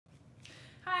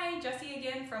Hi, Jessie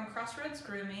again from Crossroads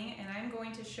Grooming, and I'm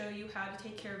going to show you how to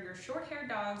take care of your short-haired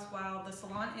dogs while the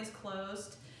salon is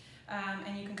closed.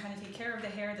 And you can kind of take care of the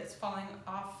hair that's falling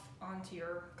off onto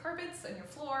your carpets and your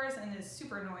floors and is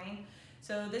super annoying.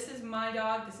 So this is my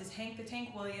dog. This is Hank the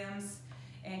Tank Williams,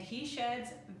 and he sheds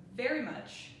very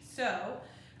much. So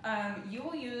you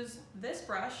will use this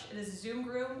brush. It is a Zoom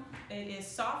Groom. It is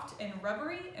soft and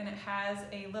rubbery, and it has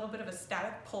a little bit of a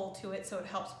static pull to it, so it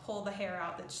helps pull the hair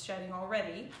out that's shedding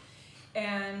already.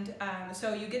 And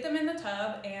so you get them in the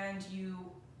tub, and you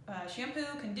shampoo,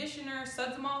 conditioner,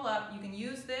 suds them all up. You can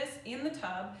use this in the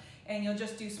tub, and you'll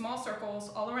just do small circles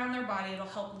all around their body. It'll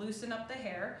help loosen up the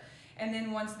hair. And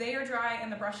then once they are dry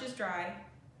and the brush is dry,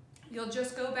 you'll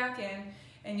just go back in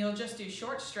and you'll just do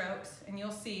short strokes, and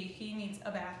you'll see he needs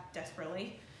a bath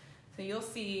desperately. So you'll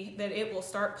see that it will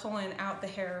start pulling out the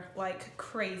hair like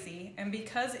crazy. And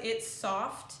because it's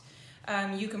soft,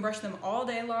 you can brush them all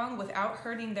day long without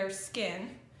hurting their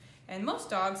skin. And most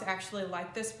dogs actually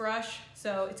like this brush,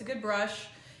 so it's a good brush.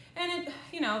 And it,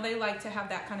 they like to have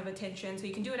that kind of attention. So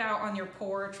you can do it out on your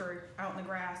porch or out in the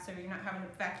grass, so you're not having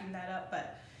to vacuum that up.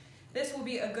 But this will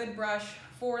be a good brush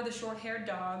for the short-haired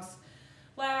dogs.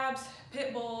 Labs,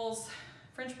 pit bulls,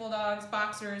 French bulldogs,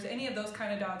 boxers, any of those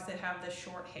kind of dogs that have the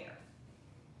short hair.